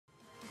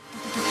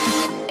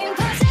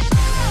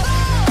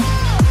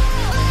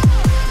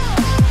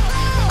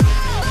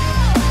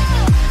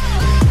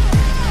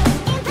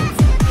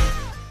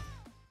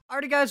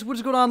guys, what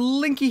is going on?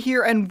 Linky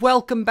here, and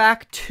welcome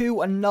back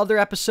to another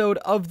episode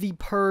of the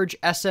Purge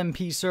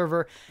SMP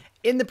server.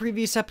 In the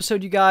previous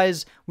episode, you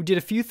guys, we did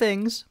a few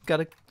things, got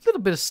a little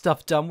bit of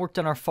stuff done, worked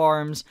on our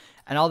farms,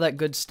 and all that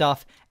good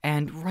stuff,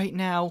 and right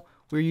now,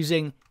 we're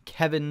using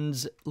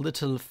Kevin's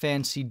little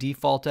fancy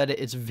default edit.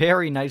 It's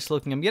very nice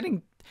looking. I'm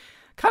getting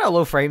kind of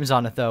low frames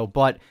on it, though,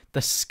 but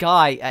the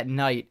sky at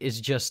night is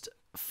just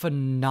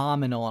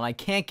phenomenal, and I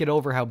can't get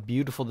over how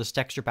beautiful this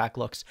texture pack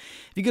looks.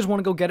 If you guys want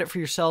to go get it for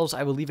yourselves,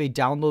 I will leave a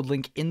download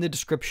link in the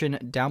description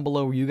down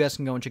below where you guys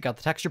can go and check out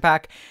the texture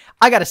pack.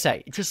 I gotta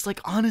say, just like,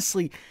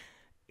 honestly,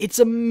 it's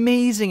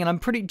amazing, and I'm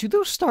pretty... Do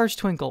those stars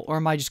twinkle, or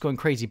am I just going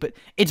crazy? But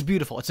it's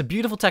beautiful. It's a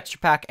beautiful texture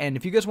pack, and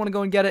if you guys want to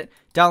go and get it,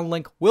 download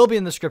link will be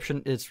in the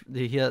description. It's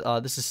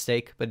this is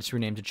Steak, but it's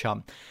renamed to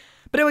Chum.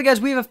 But anyway,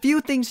 guys, we have a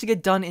few things to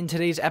get done in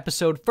today's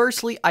episode.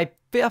 Firstly, I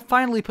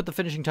finally put the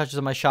finishing touches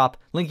on my shop,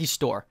 Linky's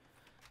store.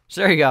 So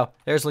there you go.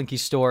 There's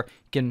Linky's store.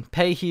 You can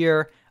pay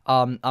here.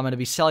 I'm going to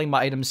be selling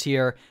my items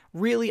here.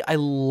 Really, I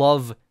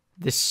love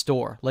this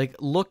store. Like,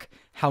 look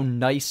how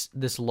nice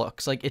this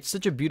looks. Like, it's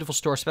such a beautiful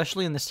store,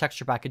 especially in this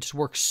texture pack. It just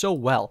works so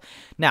well.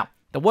 Now,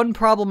 the one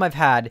problem I've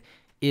had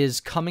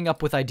is coming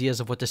up with ideas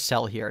of what to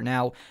sell here.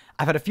 Now,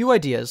 I've had a few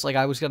ideas. Like,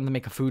 I was going to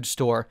make a food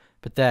store,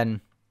 but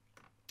then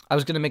I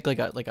was going to make like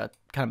a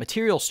kind of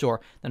material store.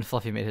 Then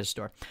Fluffy made his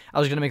store. I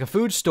was going to make a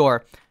food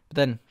store, but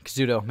then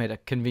Kazuto made a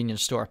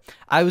convenience store.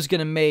 I was going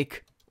to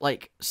make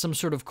like some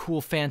sort of cool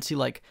fancy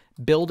like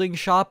building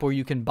shop where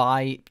you can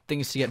buy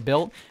things to get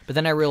built. But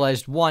then I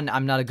realized, one,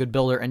 I'm not a good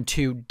builder, and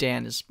two,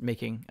 Dan is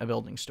making a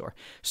building store.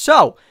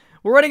 So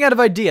we're running out of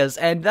ideas,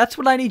 and that's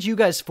what I need you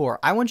guys for.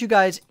 I want you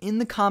guys in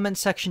the comment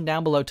section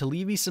down below to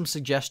leave me some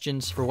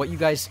suggestions for what you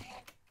guys...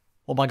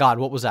 Oh my god,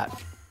 what was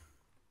that?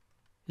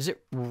 Is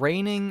it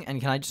raining, and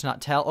can I just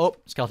not tell? Oh,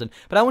 skeleton.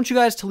 But I want you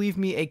guys to leave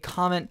me a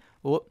comment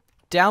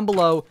down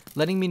below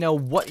letting me know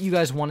what you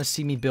guys want to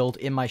see me build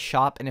in my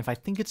shop, and if I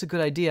think it's a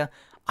good idea,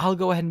 I'll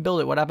go ahead and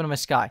build it. What happened to my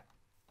sky?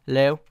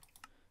 Hello?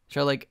 Is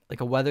there like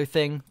a weather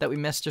thing that we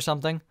missed or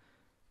something?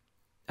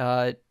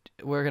 Where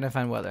can I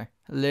find weather?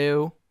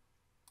 Hello?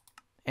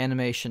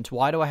 Animations.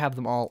 Why do I have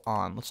them all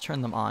on? Let's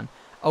turn them on.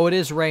 Oh, it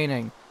is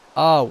raining.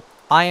 Oh,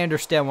 I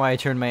understand why I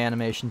turned my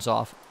animations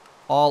off.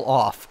 All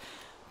off.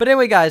 But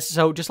anyway, guys,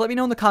 so just let me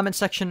know in the comment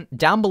section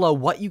down below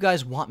what you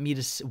guys want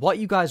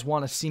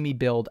to see me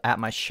build at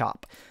my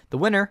shop. The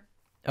winner,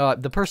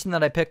 the person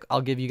that I pick,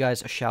 I'll give you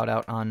guys a shout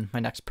out on my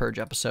next Purge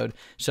episode.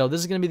 So this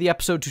is going to be the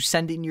episode to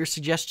send in your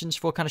suggestions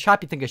for what kind of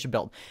shop you think I should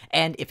build.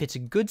 And if it's a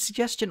good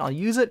suggestion, I'll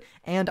use it,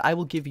 and I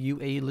will give you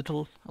a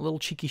little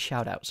cheeky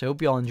shout out. So I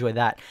hope you all enjoy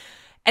that.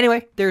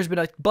 Anyway, there's been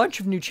a bunch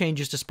of new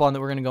changes to spawn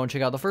that we're going to go and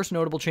check out. The first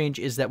notable change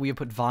is that we have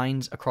put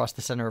vines across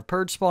the center of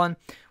Purge spawn,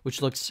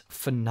 which looks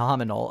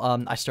phenomenal.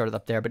 I started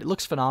up there, but it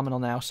looks phenomenal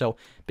now, so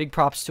big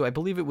props to, I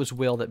believe it was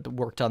Will that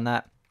worked on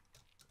that.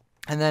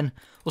 And then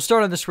we'll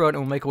start on this road, and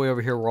we'll make our way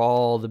over here where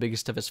all the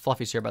biggest stuff is.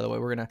 Fluffy's here, by the way.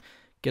 We're going to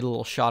get a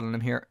little shot on him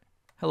here.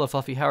 Hello,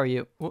 Fluffy. How are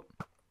you?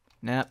 Whoop.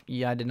 Nah,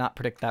 yeah, I did not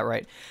predict that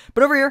right.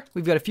 But over here,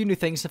 we've got a few new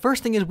things. The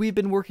first thing is we've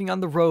been working on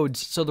the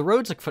roads. So the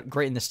roads look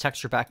great in this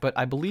texture pack, but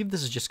I believe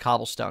this is just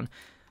cobblestone.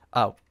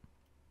 Oh,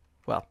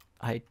 well,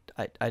 I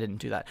didn't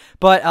do that.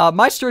 But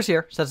my store's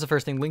here, so that's the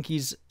first thing.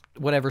 Linky's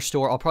whatever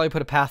store. I'll probably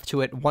put a path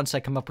to it once I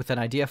come up with an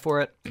idea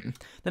for it.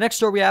 The next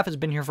store we have has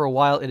been here for a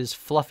while. It is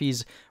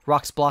Fluffy's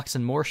Rocks, Blocks,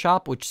 and More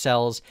shop, which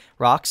sells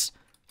rocks,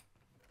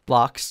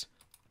 blocks,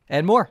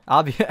 and more,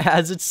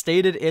 as it's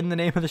stated in the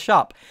name of the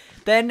shop.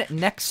 Then,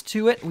 next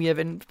to it, we have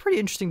a pretty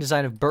interesting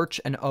design of birch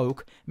and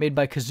oak, made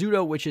by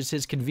Kazuto, which is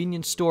his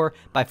convenience store,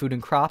 Buy Food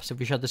and Crops. If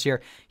we shut this here,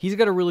 he's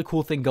got a really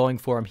cool thing going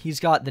for him. He's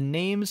got the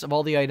names of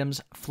all the items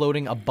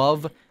floating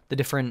above the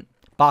different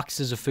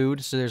boxes of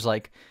food. So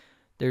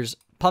there's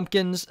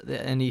pumpkins,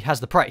 and he has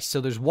the price.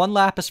 So there's 1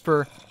 lapis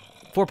for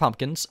 4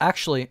 pumpkins.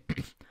 Actually,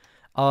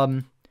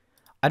 I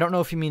don't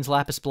know if he means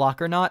lapis block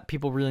or not.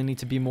 People really need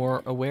to be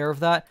more aware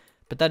of that.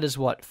 But that is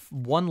what?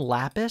 1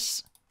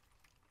 lapis?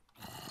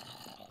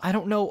 I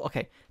don't know.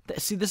 Okay.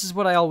 See, this is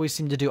what I always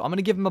seem to do. I'm going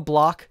to give him a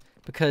block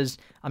because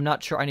I'm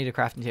not sure I need a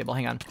crafting table.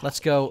 Hang on.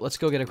 Let's go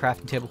get a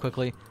crafting table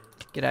quickly.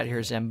 Get out of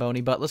here, Zamboni.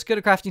 But let's get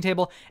a crafting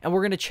table, and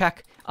we're going to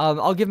check.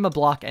 I'll give him a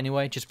block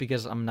anyway, just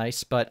because I'm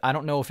nice. But I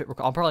don't know if it...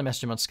 I'll probably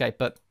message him on Skype,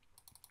 but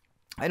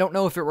I don't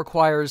know if it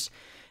requires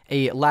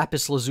a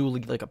lapis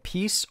lazuli, like a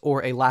piece,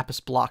 or a lapis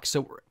block.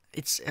 So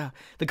it's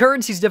the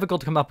currency's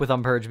difficult to come up with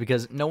on Purge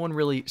because no one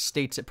really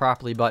states it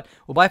properly, but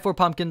we'll buy 4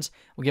 pumpkins,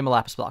 we'll give him a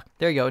lapis block.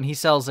 There you go, and he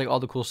sells like all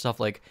the cool stuff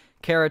like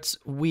carrots,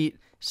 wheat,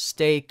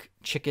 steak,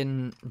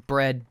 chicken,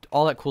 bread,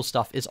 all that cool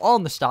stuff is all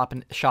in the shop.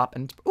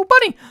 And oh,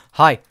 bunny!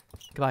 Hi.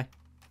 Goodbye.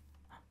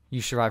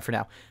 You survived for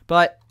now.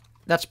 But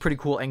that's pretty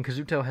cool, and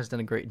Kazuto has done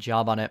a great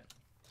job on it.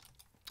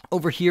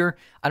 Over here,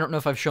 I don't know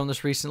if I've shown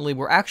this recently,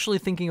 we're actually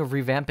thinking of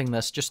revamping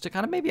this just to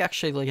kind of maybe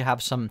actually like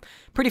have some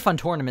pretty fun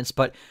tournaments,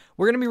 but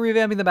we're going to be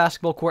revamping the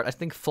basketball court. I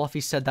think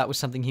Fluffy said that was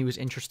something he was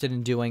interested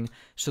in doing,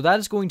 so that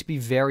is going to be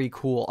very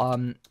cool.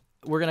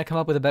 We're going to come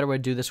up with a better way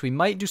to do this. We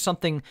might do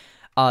something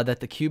that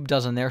the Cube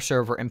does on their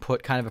server and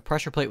put kind of a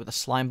pressure plate with a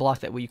slime block.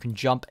 That way you can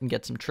jump and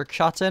get some trick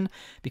shots in.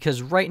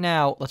 Because right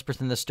now, let's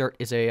pretend this dirt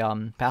is a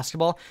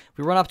basketball. If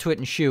we run up to it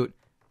and shoot,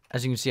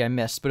 as you can see, I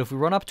missed. But if we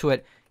run up to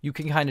it, you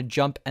can kind of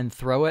jump and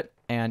throw it,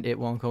 and it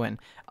won't go in.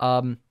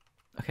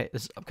 Okay,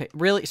 okay.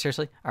 Really,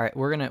 seriously. All right,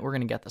 we're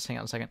gonna get this. Hang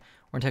on a second.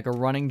 We're gonna take a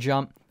running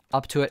jump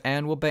up to it,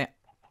 and we'll bam.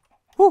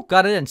 Whoo,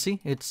 got it in. See,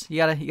 it's you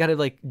gotta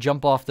like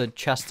jump off the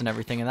chest and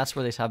everything, and that's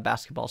where they have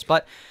basketballs.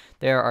 But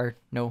there are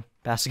no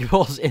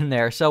basketballs in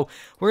there, so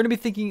we're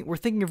thinking of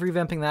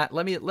revamping that.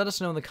 Let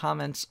us know in the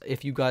comments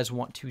if you guys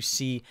want to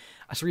see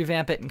us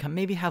revamp it and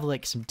maybe have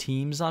like some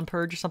teams on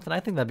Purge or something.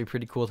 I think that'd be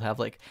pretty cool to have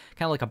like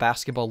kind of like a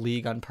basketball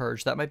league on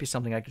Purge. That might be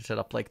something I could set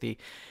up. Like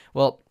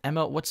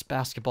Emma, what's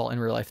basketball in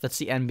real life? That's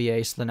the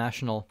NBA, so the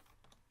national.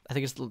 I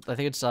think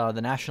it's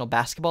the National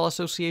Basketball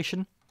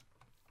Association.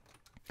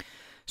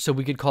 So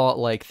we could call it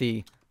like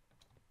the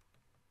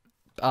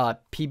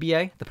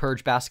PBA, the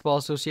Purge Basketball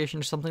Association,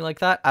 or something like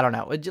that. I don't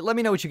know. Let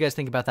me know what you guys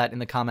think about that in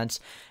the comments.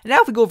 And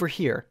now if we go over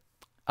here,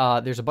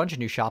 there's a bunch of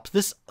new shops.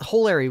 This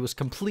whole area was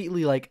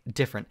completely like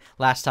different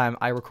last time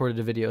I recorded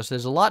a video, so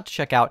there's a lot to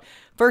check out.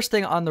 First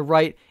thing on the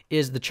right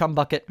is the Chum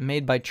Bucket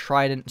made by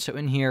Trident. So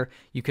in here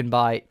you can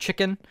buy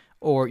chicken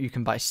or you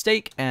can buy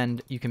steak,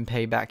 and you can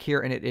pay back here,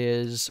 and it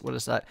is, what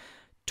is that?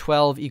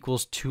 12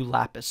 equals 2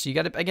 lapis. So you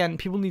got to, again,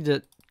 people need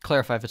to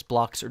clarify if it's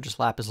blocks or just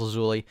lapis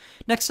lazuli.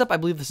 Next up, I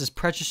believe this is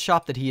Precious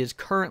Shop that he is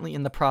currently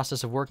in the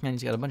process of working on.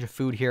 He's got a bunch of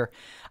food here.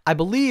 I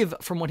believe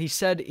from what he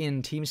said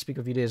in Teamspeak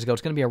a few days ago,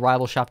 it's going to be a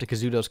rival shop to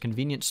Kazuto's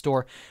convenience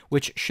store,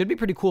 which should be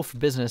pretty cool for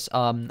business.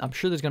 I'm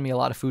sure there's going to be a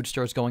lot of food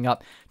stores going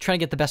up, trying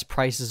to get the best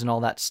prices and all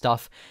that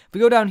stuff. If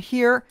we go down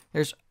here,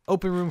 there's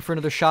open room for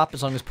another shop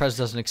as long as Prez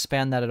doesn't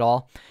expand that at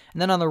all.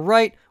 And then on the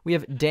right, we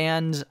have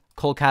Dan's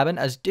coal cabin.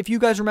 As if you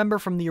guys remember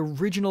from the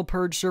original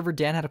Purge server,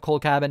 Dan had a coal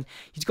cabin.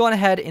 He's gone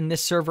ahead in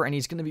this server and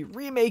he's going to be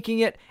remaking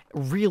it.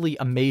 Really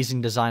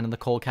amazing design on the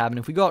coal cabin.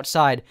 If we go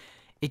outside,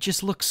 it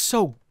just looks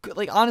so good.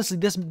 Like, honestly,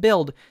 this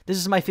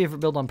is my favorite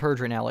build on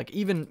Purge right now. Like,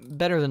 even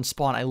better than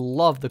Spawn. I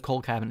love the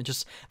coal cabin. It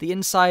just, the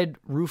inside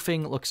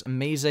roofing looks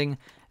amazing.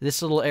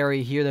 This little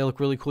area here, they look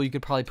really cool. You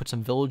could probably put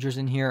some villagers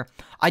in here.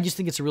 I just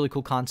think it's a really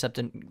cool concept,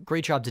 and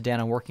great job to Dan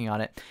on working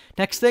on it.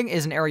 Next thing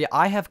is an area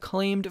I have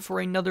claimed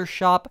for another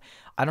shop.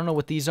 I don't know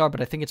what these are,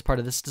 but I think it's part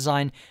of this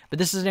design. But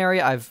this is an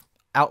area I've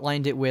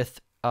outlined it with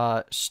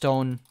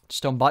stone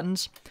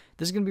buttons.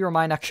 This is going to be where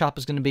my next shop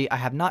is going to be. I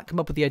have not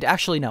come up with the idea.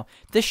 Actually, no.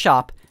 This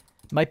shop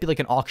might be like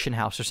an auction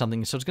house or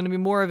something. So it's going to be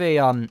more of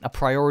a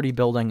priority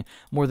building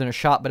more than a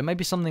shop, but it might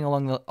be something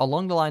along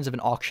the lines of an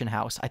auction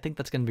house. I think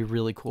that's going to be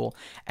really cool,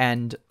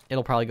 and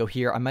it'll probably go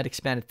here. I might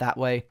expand it that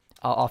way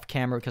off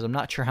camera because I'm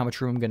not sure how much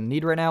room I'm going to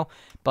need right now,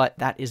 but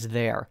that is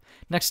there.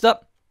 Next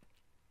up,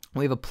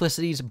 we have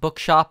Applicity's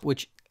bookshop,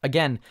 which,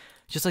 again,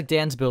 just like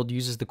Dan's build,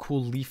 uses the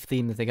cool leaf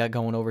theme that they got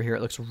going over here.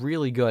 It looks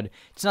really good.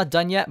 It's not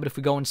done yet, but if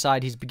we go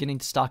inside, he's beginning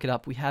to stock it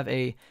up. We have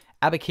a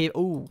Abba Cave.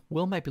 Oh,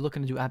 Will might be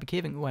looking to do Abba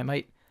Caving. Oh, I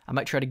might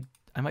try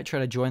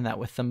to join that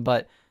with them.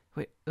 But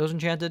wait, those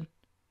enchanted?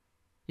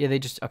 Yeah, they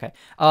just okay.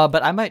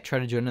 But I might try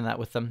to join in that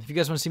with them. If you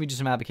guys want to see me do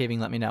some Abba Caving,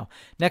 let me know.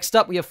 Next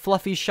up, we have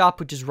Fluffy's shop,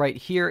 which is right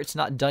here. It's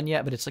not done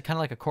yet, but it's kind of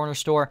like a corner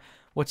store.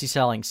 What's he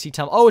selling?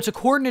 Oh, it's a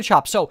coordinate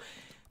shop. So,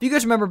 if you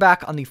guys remember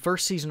back on the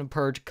first season of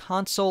Purge,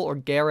 Console, or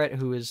Garrett,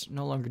 who is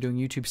no longer doing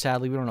YouTube,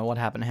 sadly, we don't know what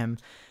happened to him,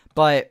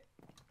 but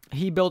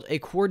he built a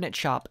coordinate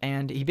shop,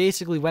 and he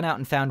basically went out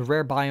and found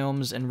rare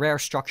biomes and rare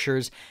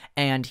structures,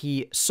 and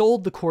he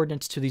sold the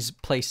coordinates to these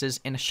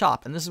places in a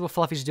shop. And this is what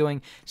Fluffy's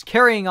doing. He's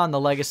carrying on the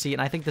legacy,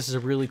 and I think this is a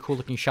really cool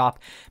looking shop.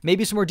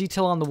 Maybe some more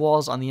detail on the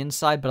walls on the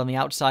inside, but on the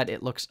outside,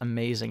 it looks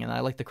amazing, and I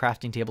like the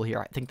crafting table here.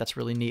 I think that's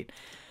really neat.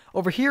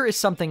 Over here is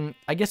something,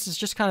 I guess it's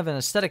just kind of an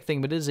aesthetic thing,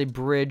 but it is a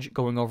bridge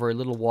going over a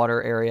little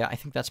water area. I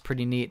think that's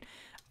pretty neat.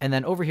 And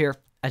then over here,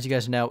 as you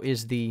guys know,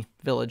 is the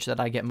village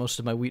that I get most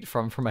of my wheat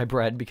from for my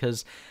bread,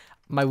 because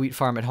my wheat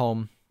farm at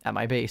home at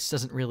my base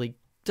doesn't really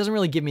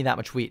give me that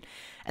much wheat.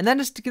 And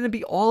then it's going to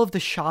be all of the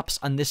shops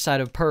on this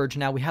side of Purge.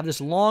 Now, we have this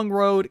long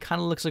road. It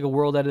kind of looks like a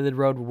world-edited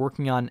road. We're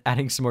working on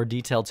adding some more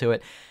detail to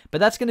it. But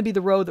that's going to be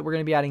the road that we're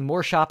going to be adding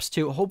more shops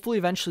to. Hopefully,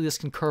 eventually, this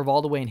can curve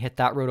all the way and hit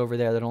that road over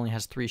there that only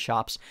has 3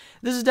 shops.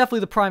 This is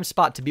definitely the prime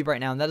spot to be right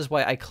now, and that is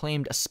why I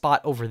claimed a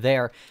spot over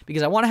there,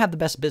 because I want to have the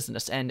best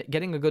business, and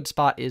getting a good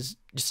spot is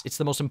just, it's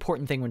the most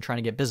important thing when trying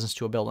to get business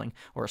to a building,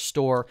 or a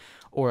store,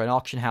 or an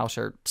auction house,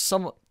 or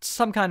some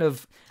kind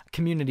of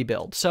community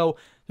build. So,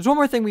 there's one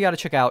more thing we got to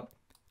check out.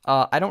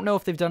 I don't know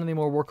if they've done any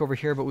more work over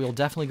here, but we'll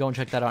definitely go and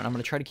check that out. And I'm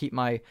going to try to keep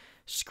my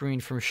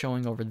screen from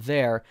showing over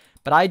there.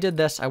 But I did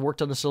this. I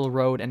worked on this little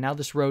road, and now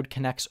this road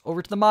connects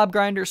over to the mob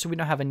grinder, so we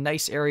now have a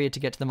nice area to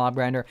get to the mob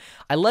grinder.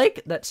 I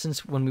like that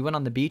since when we went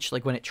on the beach,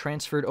 like when it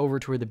transferred over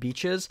to where the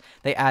beach is,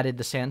 they added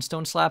the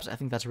sandstone slabs. I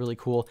think that's really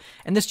cool.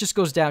 And this just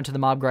goes down to the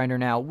mob grinder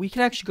now. We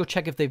can actually go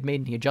check if they've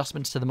made any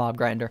adjustments to the mob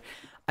grinder.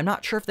 I'm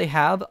not sure if they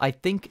have. I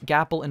think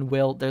Gapple and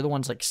Will, they're the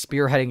ones like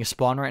spearheading a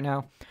spawn right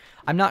now.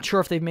 I'm not sure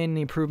if they've made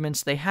any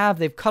improvements. They have.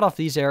 They've cut off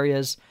these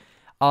areas.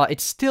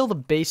 It's still the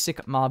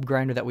basic mob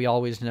grinder that we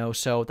always know,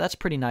 so that's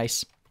pretty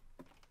nice.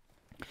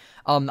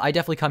 I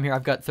definitely come here.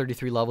 I've got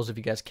 33 levels if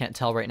you guys can't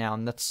tell right now,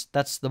 and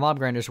that's the mob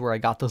grinders where I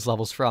got those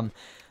levels from.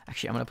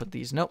 Actually, I'm going to put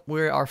these. Nope,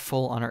 we are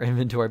full on our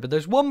inventory, but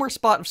there's one more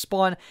spot of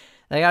spawn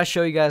that I got to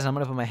show you guys. I'm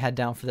going to put my head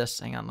down for this.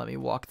 Hang on, let me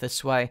walk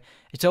this way.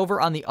 It's over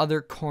on the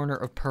other corner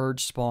of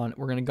Purge spawn.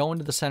 We're going to go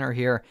into the center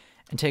here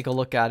and take a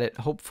look at it.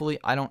 Hopefully,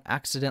 I don't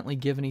accidentally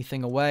give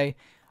anything away.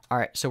 All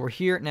right, so we're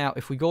here. Now,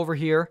 if we go over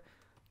here,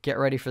 get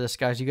ready for this,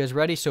 guys. You guys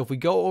ready? So if we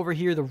go over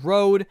here, the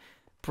road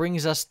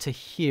brings us to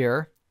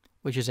here,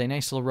 which is a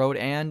nice little road.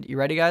 And you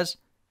ready, guys?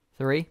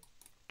 3,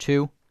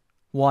 2,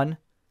 1.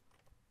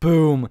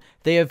 Boom.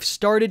 They have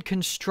started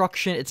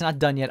construction. It's not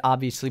done yet,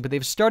 obviously, but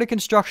they've started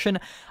construction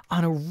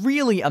on a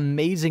really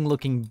amazing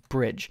looking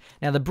bridge.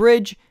 Now, the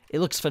bridge, it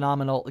looks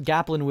phenomenal.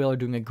 Gapple and Will are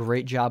doing a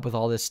great job with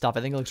all this stuff.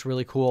 I think it looks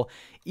really cool.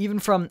 Even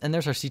from, and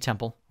there's our sea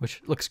temple,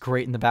 which looks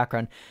great in the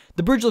background.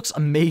 The bridge looks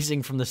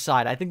amazing from the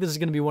side. I think this is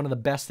going to be one of the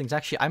best things.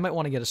 Actually, I might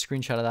want to get a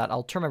screenshot of that.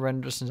 I'll turn my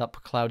render distance up,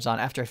 put clouds on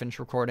after I finish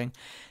recording.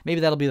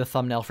 Maybe that'll be the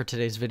thumbnail for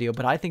today's video,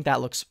 but I think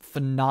that looks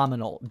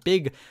phenomenal.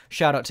 Big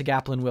shout out to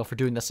Gapple and Will for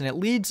doing this. And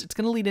it's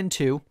going to lead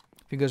into,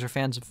 if you guys are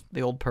fans of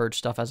the old Purge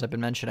stuff, as I've been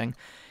mentioning,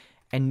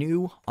 a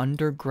new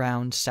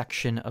underground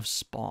section of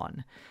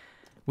spawn.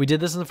 We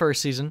did this in the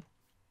first season.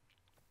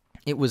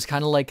 It was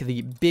kind of like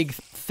the big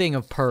thing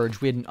of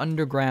Purge. We had an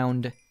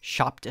underground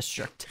shop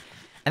district.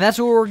 And that's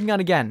what we're working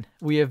on again.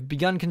 We have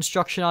begun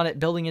construction on it,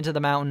 building into the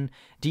mountain.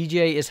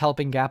 DJ is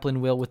helping Gapple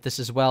and Will with this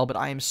as well, but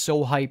I am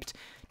so hyped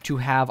to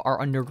have our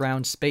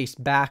underground space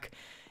back.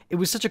 It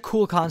was such a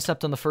cool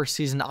concept on the first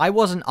season. I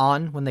wasn't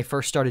on when they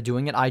first started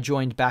doing it. I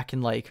joined back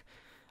in like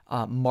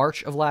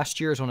March of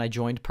last year is when I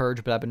joined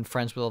Purge, but I've been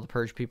friends with all the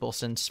Purge people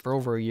for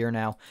over a year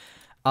now.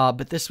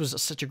 But this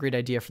was such a great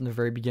idea from the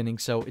very beginning,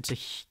 so it's a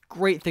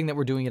great thing that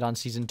we're doing it on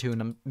Season 2,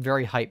 and I'm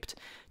very hyped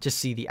to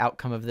see the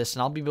outcome of this.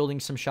 And I'll be building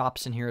some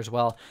shops in here as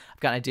well. I've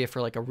got an idea for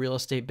like a real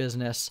estate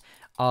business.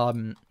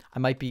 I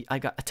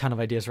got a ton of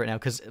ideas right now,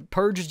 because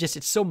Purge is just,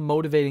 it's so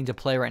motivating to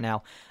play right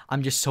now.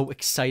 I'm just so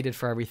excited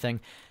for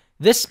everything.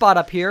 This spot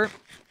up here,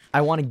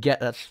 I want to get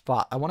that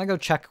spot. I want to go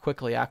check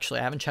quickly, actually.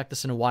 I haven't checked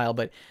this in a while,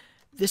 but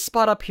this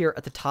spot up here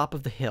at the top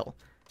of the hill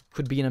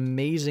could be an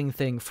amazing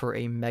thing for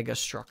a mega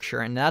structure.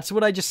 And that's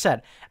what I just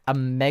said, a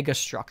mega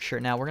structure.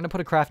 Now, we're going to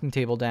put a crafting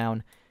table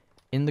down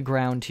in the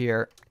ground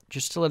here,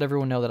 just to let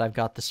everyone know that I've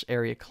got this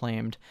area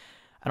claimed.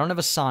 I don't have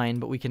a sign,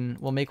 but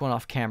we'll make one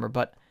off camera.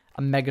 But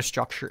a mega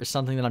structure is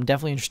something that I'm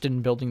definitely interested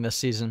in building this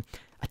season.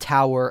 A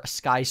tower, a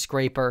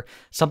skyscraper,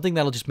 something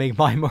that'll just make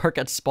my mark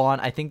at spawn.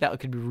 I think that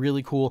could be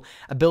really cool.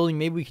 A building,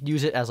 maybe we could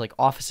use it as like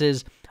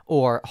offices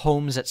or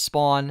homes at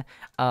spawn.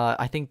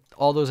 I think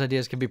all those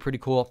ideas could be pretty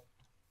cool.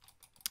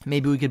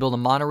 Maybe we could build a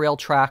monorail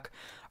track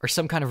or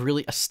some kind of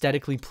really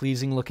aesthetically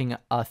pleasing looking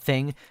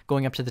thing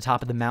going up to the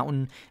top of the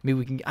mountain. Maybe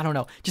we can, I don't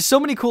know, just so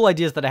many cool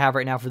ideas that I have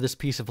right now for this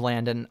piece of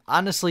land. And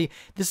honestly,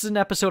 this is an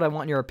episode I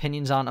want your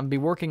opinions on. I'm going to be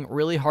working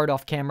really hard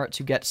off camera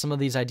to get some of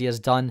these ideas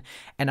done.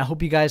 And I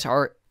hope you guys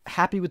are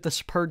happy with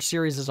this Purge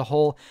series as a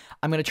whole.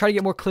 I'm going to try to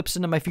get more clips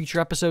into my future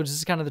episodes. This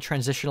is kind of the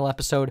transitional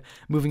episode,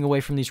 moving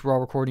away from these raw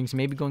recordings,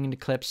 maybe going into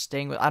clips,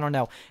 staying with, I don't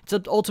know.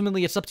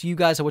 Ultimately, it's up to you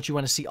guys on what you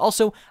want to see.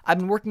 Also, I've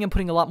been working on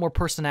putting a lot more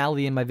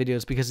personality in my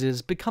videos, because it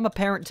has become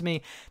apparent to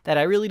me that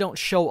I really don't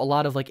show a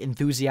lot of like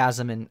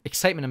enthusiasm and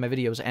excitement in my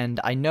videos, and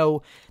I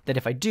know that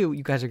if I do,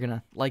 you guys are going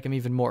to like them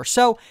even more.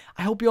 So,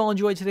 I hope you all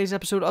enjoyed today's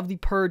episode of the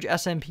Purge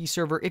SMP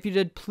server. If you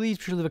did, please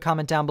be sure to leave a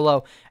comment down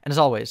below. And as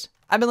always,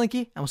 I've been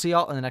Linky, and we'll see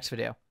y'all in the next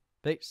video.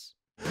 Peace.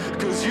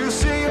 'Cause you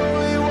see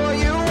only what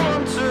you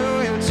want to,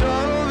 your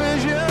tunnel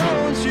vision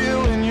owns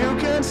you, and you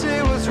can't see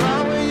what's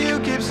wrong when you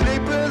keep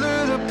sleeping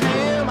through the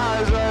PM.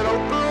 Eyes wide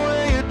open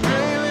when you're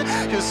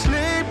dreaming, you're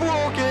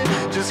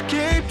sleepwalking, just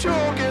keep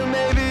talking,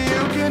 maybe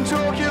you can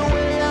talk your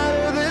way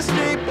out of this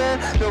deep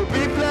end. No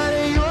big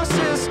plan in your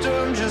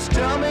system, just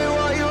tell me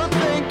what you're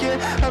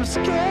thinking, I'm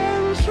scared.